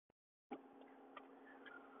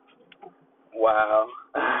Wow.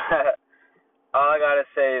 All I gotta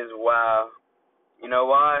say is wow. You know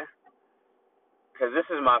why? Because this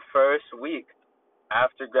is my first week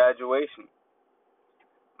after graduation.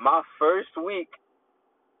 My first week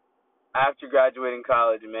after graduating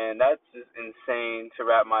college, man, that's just insane to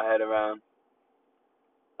wrap my head around.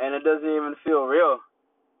 And it doesn't even feel real.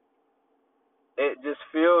 It just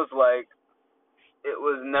feels like it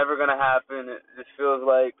was never going to happen. It just feels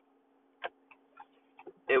like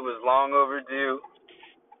it was long overdue.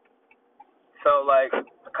 Felt like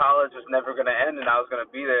college was never going to end and I was going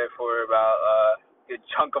to be there for about a good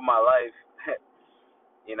chunk of my life,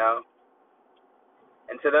 you know?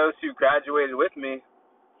 And to those who graduated with me,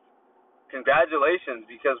 congratulations,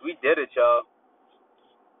 because we did it, y'all.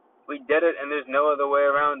 We did it, and there's no other way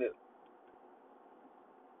around it.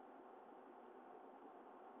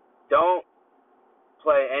 Don't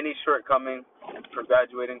play any shortcoming for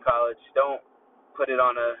graduating college. Don't put it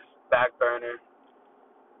on a back burner.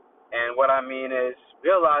 And what I mean is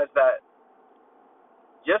realize that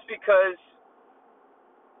just because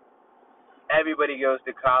everybody goes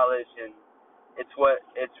to college and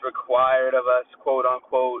it's required of us, quote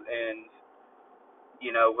unquote, and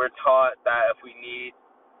we're taught that if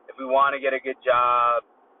we want to get a good job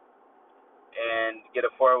and get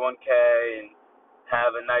a 401k and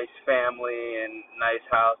have a nice family and nice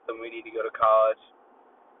house, then we need to go to college.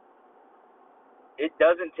 It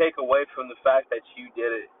doesn't take away from the fact that you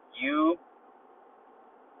did it. You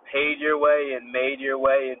paid your way and made your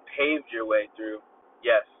way and paved your way through.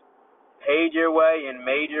 Yes. Paid your way and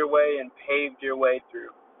made your way and paved your way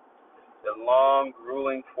through the long,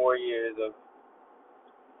 grueling 4 years of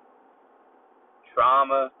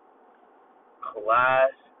trauma,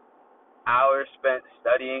 class, hours spent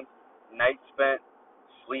studying, nights spent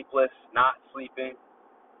sleepless, not sleeping,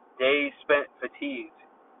 days spent fatigued,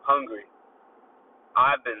 hungry.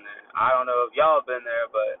 I've been there. I don't know if y'all have been there,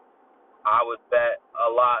 but I would bet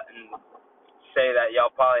a lot and say that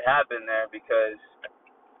y'all probably have been there because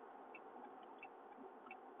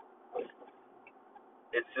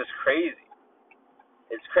it's just crazy.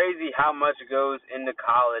 It's crazy how much goes into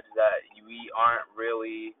college that we aren't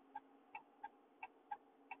really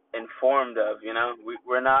informed of,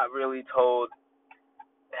 We're not really told,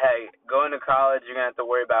 hey, going to college, you're going to have to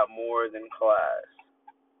worry about more than class.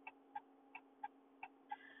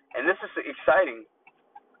 And this is exciting.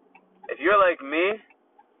 If you're like me,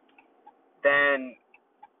 then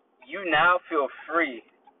you now feel free.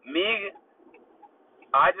 Me,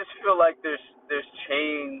 I just feel like there's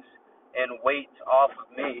chains and weights off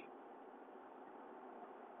of me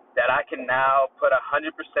that I can now put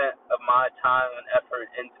 100% of my time and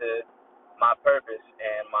effort into my purpose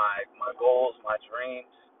and my goals, my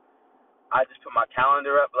dreams. I just put my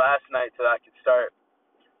calendar up last night so that I could start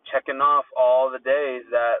checking off all the days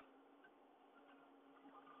that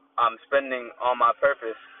I'm spending on my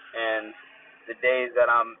purpose and the days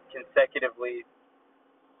that I'm consecutively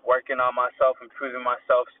working on myself, improving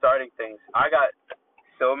myself, starting things. I got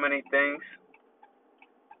so many things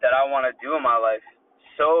that I want to do in my life.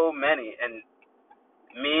 So many. And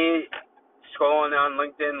me scrolling on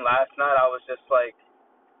LinkedIn last night, I was just like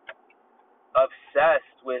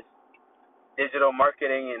obsessed with digital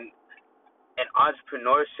marketing and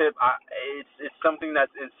entrepreneurship. It's something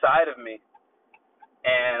that's inside of me.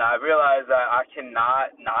 And I realized that I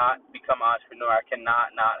cannot not become an entrepreneur. I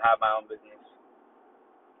cannot not have my own business.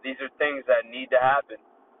 These are things that need to happen.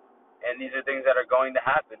 And these are things that are going to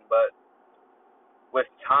happen, but with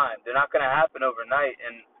time. They're not going to happen overnight,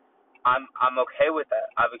 and I'm okay with that.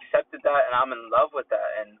 I've accepted that, and I'm in love with that.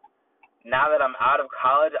 And now that I'm out of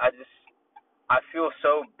college, I feel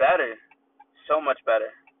so better, so much better.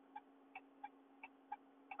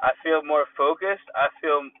 I feel more focused. I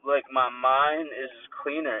feel like my mind is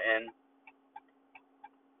cleaner, and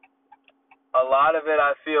a lot of it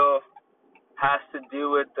I feel has to do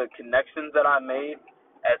with the connections that I made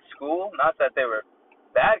at school. Not that they were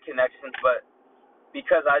bad connections, but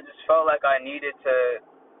because I just felt like I needed to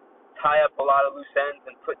tie up a lot of loose ends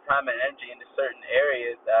and put time and energy into certain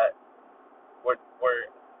areas that were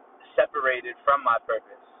separated from my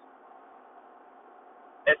purpose.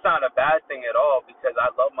 It's not a bad thing at all because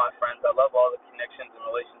I love my friends. I love all the connections and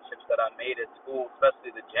relationships that I made at school,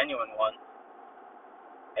 especially the genuine ones.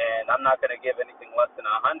 And I'm not going to give anything less than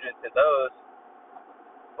 100 to those,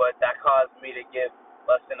 but that caused me to give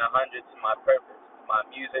less than 100 to my purpose, to my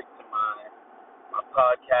music, to my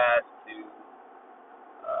podcast, to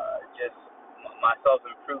just my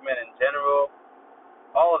self-improvement in general,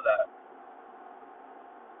 all of that.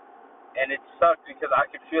 And it sucked because I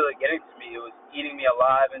could feel it getting to me. It was eating me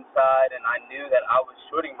alive inside, and I knew that I was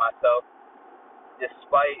shorting myself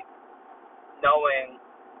despite knowing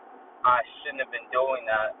I shouldn't have been doing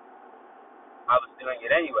that, I was doing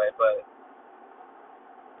it anyway. But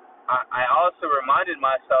I also reminded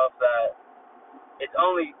myself that it's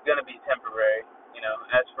only going to be temporary,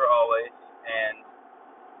 as for always. And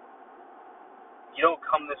you don't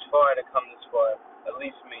come this far to come this far. At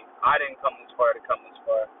least me. I didn't come this far to come this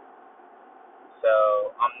far.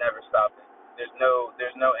 So I'm never stopping. There's no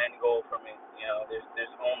end goal for me.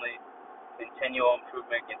 There's only continual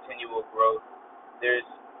improvement, continual growth. There's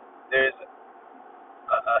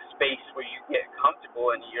a space where you get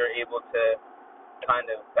comfortable and you're able to kind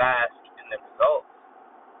of bask in the results.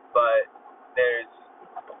 But there's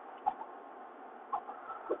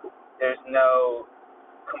no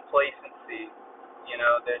complacency.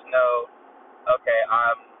 There's no, okay,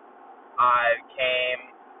 I came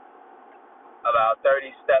about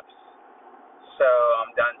 30 steps, so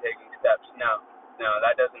I'm done taking steps. No,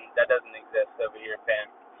 that doesn't exist over here, fam.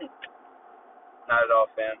 Not at all,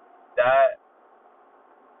 fam.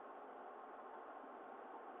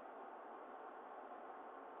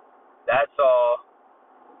 That's all.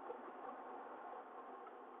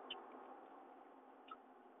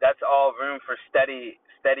 That's all room for steady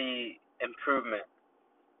improvement.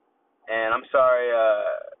 And I'm sorry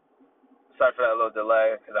for that little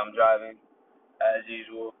delay because I'm driving as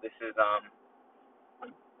usual. This is the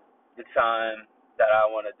time that I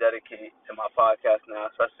want to dedicate to my podcast now,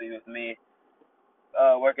 especially with me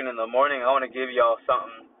working in the morning. I want to give y'all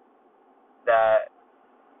something that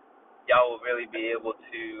y'all will really be able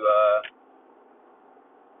to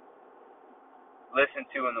listen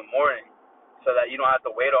to in the morning, so that you don't have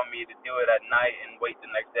to wait on me to do it at night and wait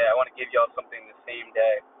the next day. I want to give y'all something the same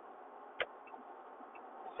day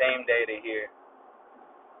to hear.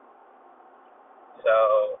 So,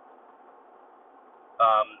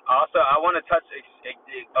 also, I want to touch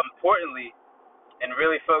importantly and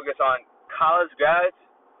really focus on college grads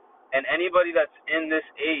and anybody that's in this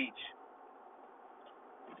age.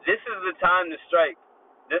 This is the time to strike.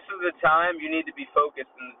 This is the time you need to be focused,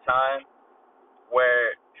 in the time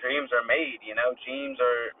where dreams are made. Dreams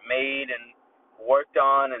are made and worked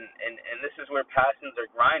on, and this is where passions are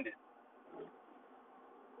grinded.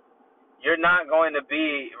 You're not going to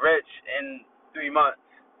be rich in 3 months,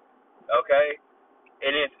 okay?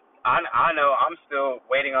 And I know I'm still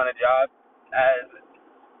waiting on a job, as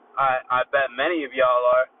I bet many of y'all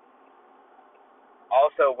are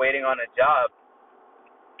also waiting on a job.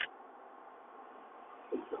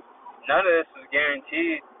 None of this is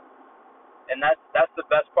guaranteed, and that's the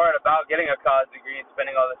best part about getting a college degree and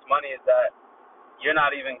spending all this money, is that you're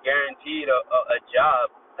not even guaranteed a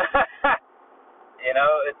job.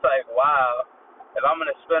 It's like, wow, if I'm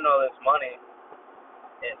gonna spend all this money,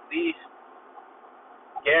 at least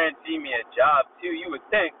guarantee me a job too. You would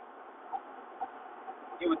think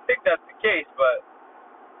that's the case, but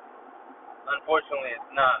unfortunately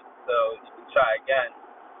it's not. So you can try again,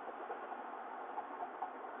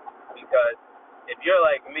 because if you're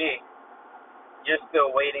like me, you're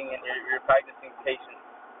still waiting and you're practicing patience.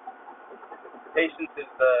 Patience is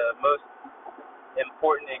the most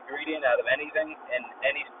important ingredient out of anything in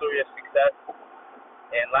any story of success.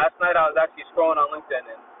 And last night I was actually scrolling on LinkedIn,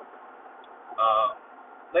 and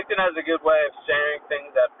LinkedIn has a good way of sharing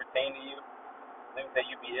things that pertain to you, things that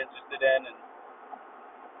you'd be interested in. And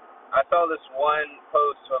I saw this one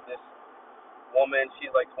post of this woman.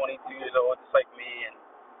 She's like 22 years old, just like me, and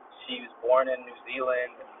she was born in New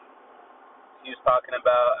Zealand. And she was talking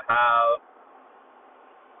about how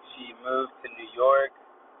she moved to New York,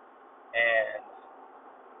 and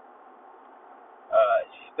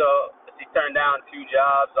she turned down 2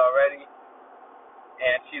 jobs already,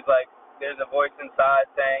 and she's like, there's a voice inside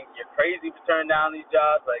saying, you're crazy to turn down these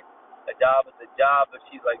jobs, like, a job is a job. But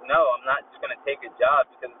she's like, no, I'm not just going to take a job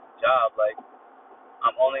because it's a job. Like,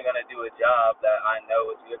 I'm only going to do a job that I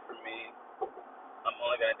know is good for me. I'm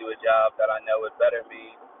only going to do a job that I know would better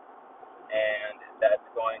me, and that's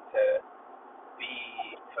going to be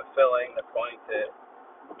fulfilling, that's going to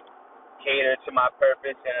cater to my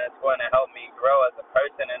purpose, and it's going to help me grow as a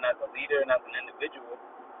person and as a leader and as an individual.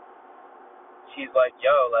 She's like,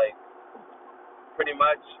 yo, like, pretty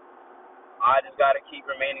much I just got to keep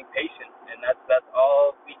remaining patient, and that's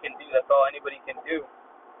all we can do. That's all anybody can do.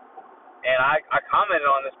 And I commented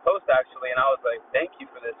on this post, actually, and I was like, thank you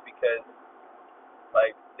for this, because,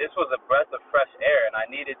 like, this was a breath of fresh air, and I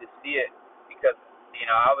needed to see it, because,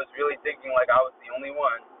 I was really thinking like I was the only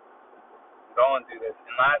one going through this.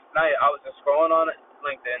 And last night I was just scrolling on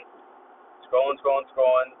LinkedIn, scrolling,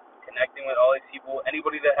 connecting with all these people,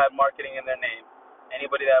 anybody that had marketing in their name,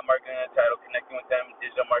 anybody that had marketing in their title, connecting with them,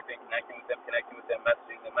 digital marketing, connecting with them,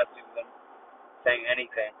 messaging them, saying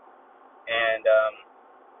anything. And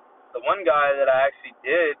the one guy that I actually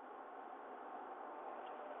did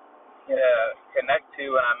connect to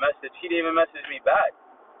and I messaged, he didn't even message me back.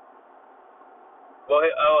 Well,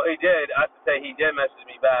 he did. I have to say he did message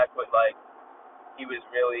me back, but like he was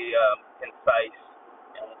really concise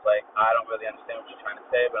and was like, I don't really understand what you're trying to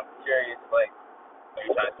say, but I'm curious. Like, are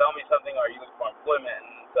you trying to sell me something, or are you looking for employment?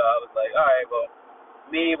 And so I was like, all right, well,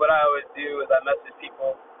 me, what I always do is I message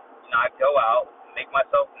people. You know, I go out, make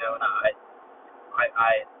myself known. I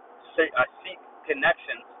seek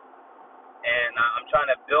connections, and I'm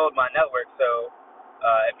trying to build my network. So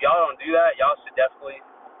if y'all don't do that, y'all should definitely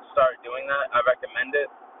start doing that. I recommend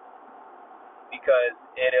it because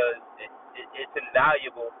it's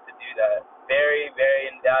invaluable to do that. Very,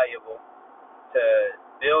 very invaluable to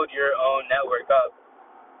build your own network up.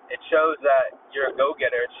 It shows that you're a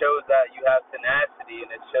go-getter. It shows that you have tenacity,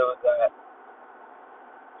 and it shows that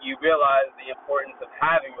you realize the importance of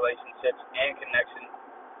having relationships and connections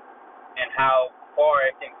and how far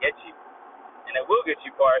it can get you. And it will get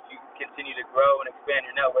you far if you continue to grow and expand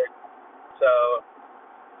your network. So,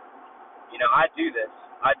 I do this.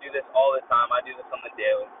 I do this all the time. I do this on the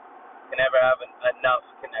daily. Can never have enough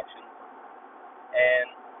connections.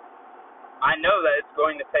 And I know that it's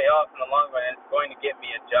going to pay off in the long run. It's going to get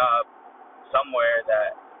me a job somewhere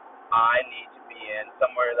that I need to be in,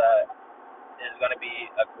 somewhere that is going to be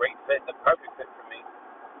a great fit, the perfect fit for me,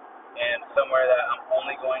 and somewhere that I'm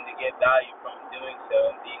only going to get value from doing so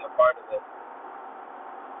and being a part of it.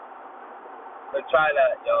 So try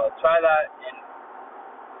that, y'all. Try that and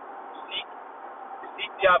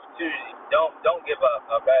seek the opportunity. Don't give up,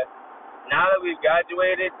 okay? Now that we've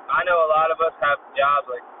graduated, I know a lot of us have jobs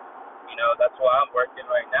like, that's why I'm working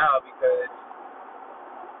right now, because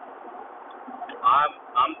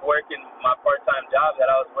I'm working my part-time job that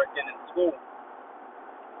I was working in school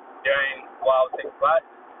while I was taking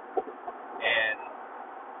classes. And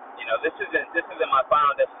this isn't my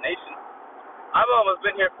final destination. I've almost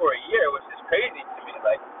been here for a year, which is crazy to me,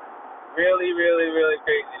 like really, really, really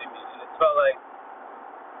crazy to me. And it felt like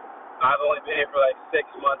I've only been here for like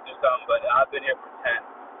 6 months or something, but I've been here for 10.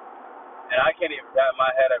 And I can't even wrap my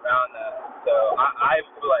head around that. So I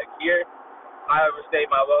feel like here, I overstayed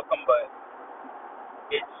my welcome, but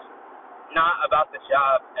it's not about the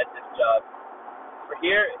job at this job. For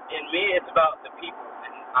here, in me, it's about the people.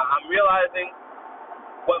 And I'm realizing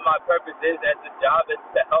what my purpose is at this job is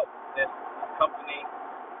to help this company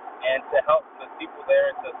and to help the people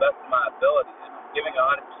there to the best of my ability. And I'm giving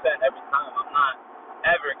 100% every time. I'm not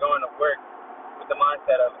ever going to work with the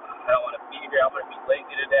mindset of, I don't want to be here, I'm going to be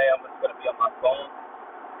lazy today, I'm just going to be on my phone.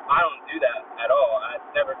 I don't do that at all. That's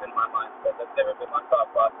never been my mindset. That's never been my thought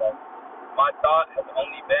process. My thought has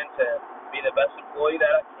only been to be the best employee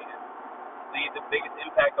that I can, leave the biggest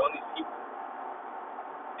impact on these people,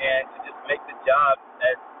 and to just make the job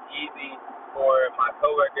as easy for my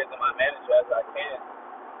coworkers and my manager as I can,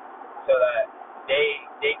 so that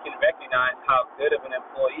they can recognize how good of an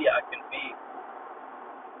employee I can be.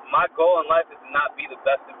 My goal in life is to not be the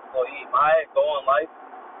best employee. My goal in life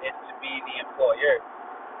is to be the employer,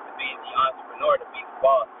 to be the entrepreneur, to be the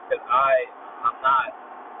boss, because I'm not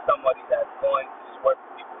somebody that's going to just work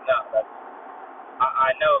for people. No,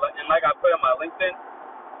 I know, and like I put on my LinkedIn,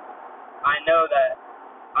 I know that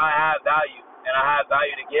I have value, and I have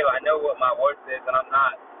value to give. I know what my worth is, and I'm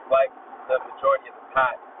not like the majority of the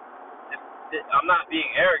pack. I'm not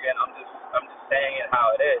being arrogant. I'm just saying it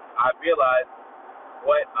how it is. I realize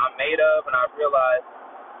what I'm made of, and I realize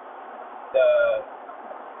the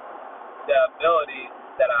ability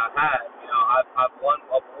that I have. I've won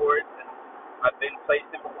awards, and I've been placed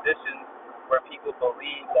in positions where people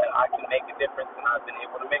believe that I can make a difference, and I've been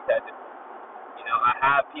able to make that difference. I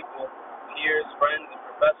have people, peers, friends, and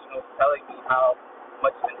professionals telling me how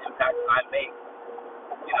much of an impact I make.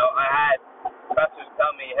 I had professors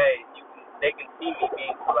tell me, hey, they can see me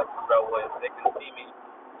being selected for Pharrell Williams. They can see me.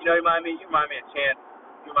 You remind me of Chance.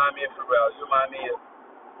 You remind me of Pharrell. You remind me of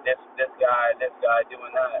this guy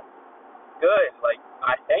doing that. Good. Like,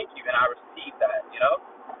 I thank you, and I received that.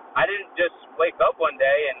 I didn't just wake up one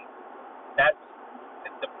day and that's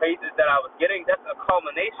the praises that I was getting. That's a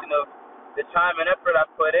culmination of the time and effort I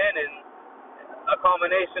put in, and a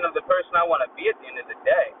culmination of the person I want to be at the end of the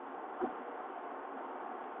day.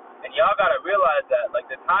 And y'all gotta realize that, like,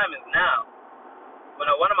 the time is now. When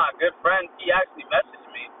one of my good friends, he actually messaged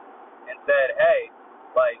me and said, hey,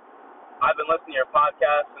 like, I've been listening to your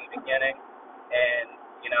podcast from the beginning, and,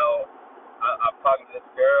 I'm talking to this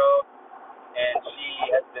girl, and she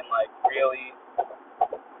has been, like, really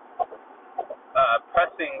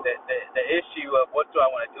pressing the issue of what do I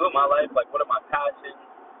want to do in my life, like, what are my passions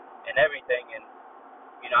and everything. And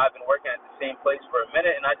I've been working at the same place for a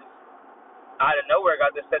minute, and I just out of nowhere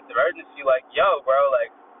got this sense of urgency, like, yo, bro,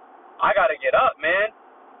 like, I gotta get up, man.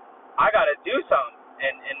 I gotta do something.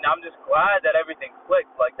 And I'm just glad that everything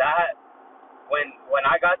clicked like that. When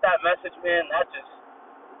I got that message, man, that just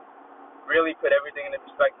really put everything into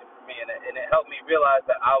perspective for me, and it helped me realize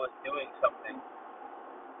that I was doing something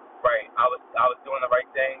right. I was doing the right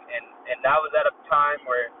thing, and that was at a time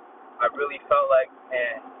where I really felt like,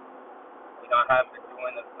 man, I haven't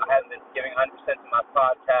been giving 100% to my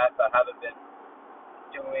podcast. I haven't been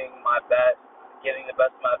doing my best, giving the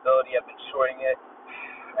best of my ability. I've been shorting it.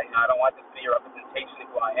 I don't want this to be a representation of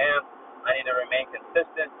who I am. I need to remain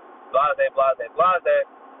consistent. Blase, blase, blase.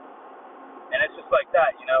 And it's just like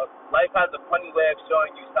that, Life has a funny way of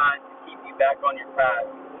showing you signs to keep you back on your path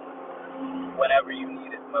whenever you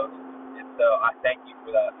need it most. And so I thank you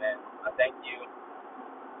for that, man. I thank you.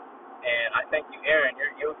 And I thank you, Aaron.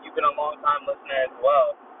 You've been a long-time listener as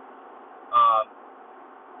well.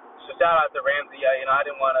 So shout out to Ramsey. I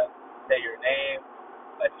didn't want to say your name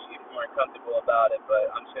if you weren't comfortable about it,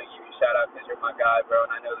 but I'm just going to give you a shout out because you're my guy, bro,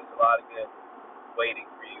 and I know there's a lot of good waiting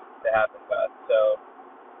for you to happen, guys. So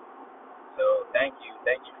thank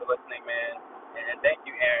you for listening, man, and thank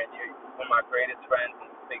you, Aaron. You're one of my greatest friends and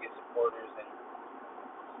biggest supporters, and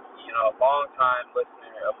a long time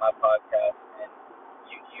listener of my podcast, and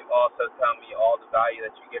you also tell me all the value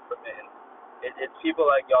that you get from it, and it's people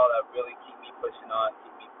like y'all that really keep me pushing on,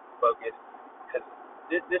 keep me focused, because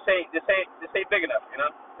this ain't big enough,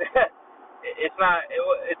 it's not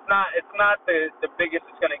the biggest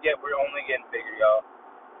it's gonna get. We're only getting bigger, y'all.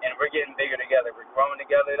 And we're getting bigger together. We're growing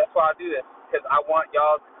together. That's why I do this, because I want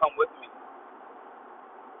y'all to come with me.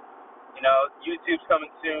 YouTube's coming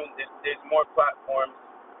soon. There's more platforms.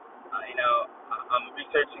 I'm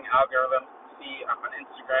researching algorithms to see on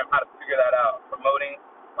Instagram how to figure that out. Promoting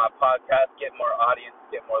my podcast, get more audience,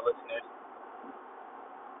 get more listeners.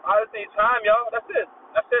 I just need time, y'all. That's it.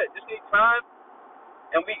 Just need time,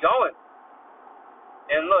 and we going.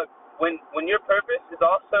 And look, when your purpose is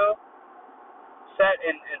also set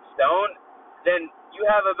in stone, then you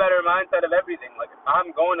have a better mindset of everything. Like, if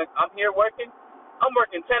I'm here working, I'm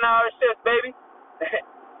working 10-hour shifts, baby.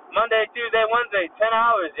 Monday, Tuesday, Wednesday, 10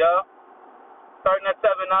 hours, y'all. Starting at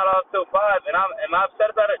 7, not off till 5. And am I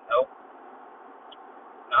upset about it? No.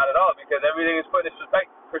 Not at all, because everything is put in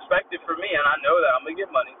perspective for me, and I know that I'm going to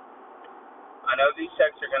get money. I know these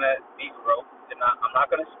checks are going to be broke. I'm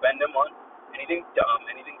not going to spend them on anything dumb,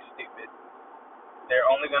 anything stupid. They're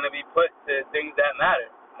only going to be put to things that matter.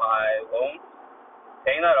 My loan,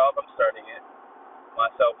 paying that off, I'm starting it. My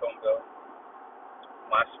cell phone bill.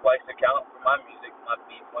 My Splice account for my music, my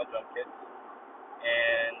beats, my drum kits.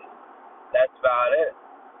 And that's about it.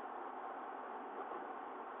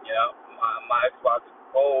 My Xbox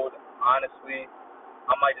Gold, honestly,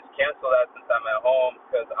 I might just cancel that since I'm at home,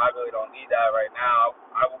 because I really don't need that right now.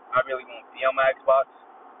 I really won't be on my Xbox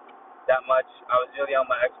that much. I was really on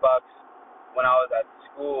my Xbox when I was at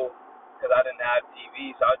school, because I didn't have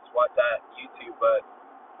TV, so I just watched that YouTube. But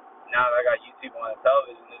now that I got YouTube on the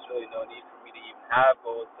television, there's really no need for me to even have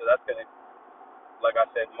Gold, so that's gonna, like I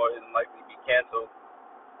said, more than likely be canceled.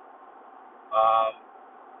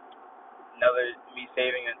 Me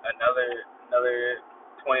saving another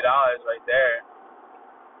 $20 right there,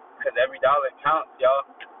 because every dollar counts, y'all.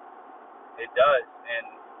 It does,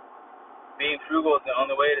 and being frugal is the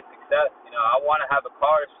only way to success. I want to have a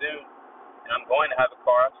car soon. And I'm going to have a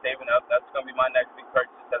car. I'm saving up. That's going to be my next big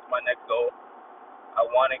purchase. That's my next goal. I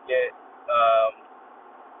want to get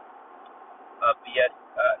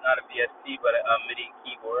not a VST, but a MIDI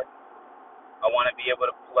keyboard. I want to be able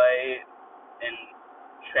to play and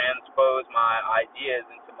transpose my ideas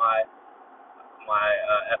into my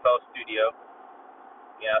FL Studio.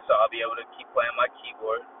 So I'll be able to keep playing my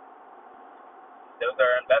keyboard. Those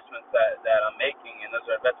are investments that I'm making, and those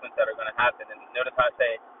are investments that are going to happen. And notice how I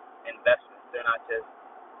say investments. They're not just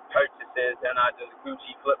purchases. They're not just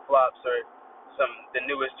Gucci flip-flops or the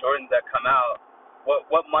newest Jordans that come out.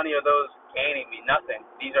 What money are those gaining me? Nothing.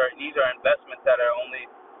 These are investments that are only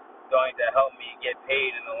going to help me get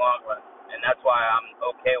paid in the long run, and that's why I'm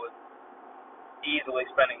okay with easily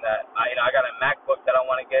spending that. I got a MacBook that I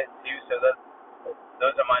want to get too, so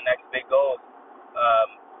those are my next big goals.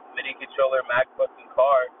 MIDI controller, MacBook, and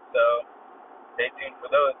car. So stay tuned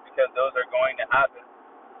for those, because those are going to happen.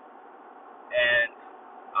 And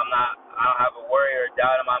I don't have a worry or a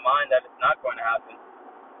doubt in my mind that it's not going to happen.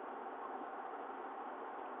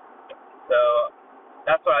 So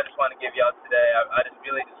that's what I just want to give y'all today. I just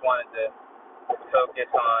really just wanted to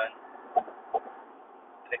focus on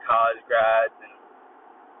the college grads, and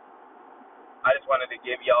I just wanted to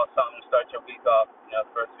give y'all something to start your week off,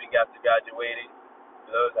 for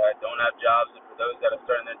for those that don't have jobs, and for those that are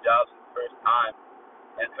starting their jobs for the first time.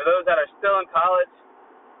 And for those that are still in college,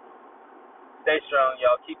 stay strong,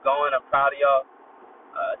 y'all. Keep going. I'm proud of y'all.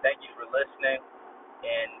 Thank you for listening.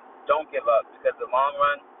 And don't give up, because the long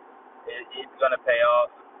run, it's going to pay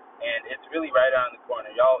off. And it's really right around the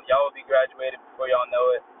corner. Y'all will be graduated before y'all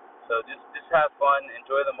know it. So just have fun.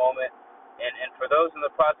 Enjoy the moment. And for those in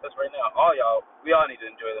the process right now, we all need to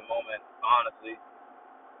enjoy the moment, honestly.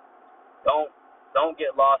 Don't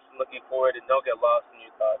get lost in looking forward, and don't get lost in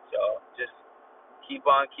your thoughts, y'all. Just keep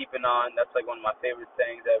on keeping on. That's like one of my favorite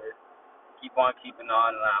sayings ever. Keep on keeping on,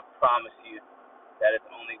 and I promise you that it's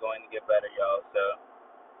only going to get better, y'all. So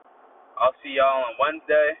I'll see y'all on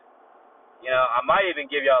Wednesday. I might even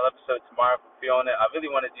give y'all an episode tomorrow if I'm feeling it. I really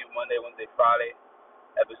want to do Monday, Wednesday, Friday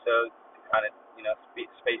episodes to kind of,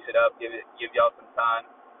 space it up, give y'all some time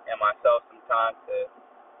and myself some time to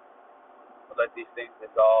let these things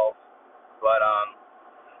dissolve. But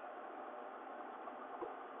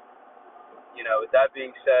with that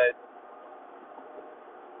being said,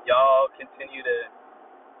 y'all continue to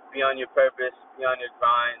be on your purpose, be on your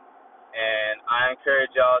grind, and I encourage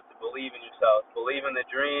y'all to believe in yourselves, believe in the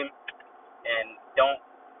dream, and don't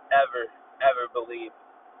ever believe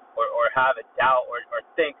or have a doubt or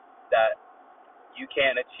think that you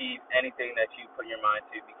can't achieve anything that you put your mind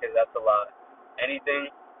to, because that's a lie. Anything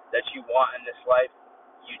that you want in this life,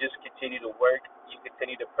 you just continue to work, you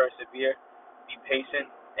continue to persevere, be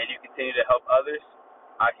patient, and you continue to help others,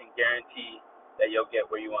 I can guarantee that you'll get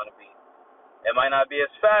where you want to be. It might not be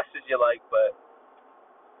as fast as you like, but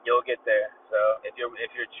you'll get there. So if you're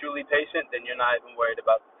truly patient, then you're not even worried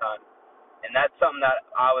about the time. And that's something that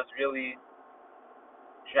I was really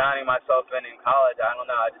drowning myself in college. I don't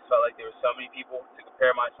know, I just felt like there were so many people to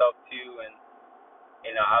compare myself to, and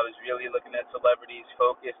I was really looking at celebrities,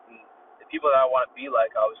 focused, and the people that I want to be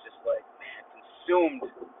like, I was just like, man, consumed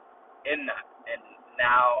in that. And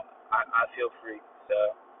now I feel free. So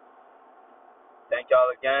thank y'all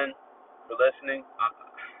again for listening.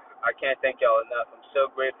 I can't thank y'all enough. I'm so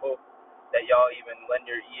grateful that y'all even lend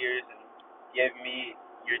your ears and give me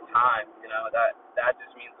your time. That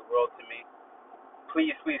just means the world to me.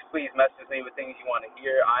 Please message me with things you want to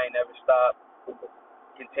hear. I ain't never stop.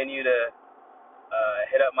 Continue to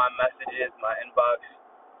hit up my messages, my inbox,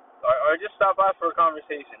 or just stop by for a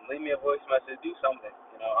conversation. Leave me a voice message. Do something.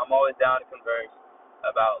 I'm always down to converse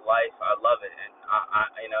about life. I love it, and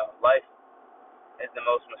life is the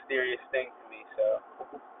most mysterious thing to me. So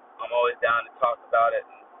I'm always down to talk about it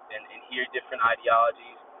and hear different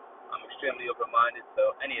ideologies. I'm extremely open-minded,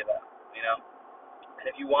 so any of that, And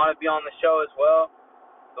if you want to be on the show as well,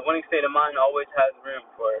 the Winning State of Mind always has room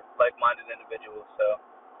for like-minded individuals. So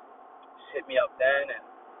just hit me up then. And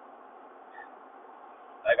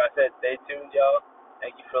like I said, stay tuned, y'all.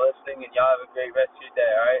 Thank you for listening, and y'all have a great rest of your day,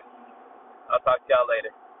 all right? I'll talk to y'all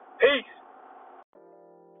later. Peace!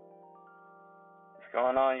 What's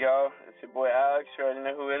going on, y'all? It's your boy Alex. You already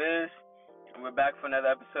know who it is. And we're back for another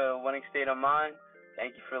episode of Winning State of Mind.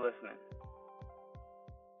 Thank you for listening.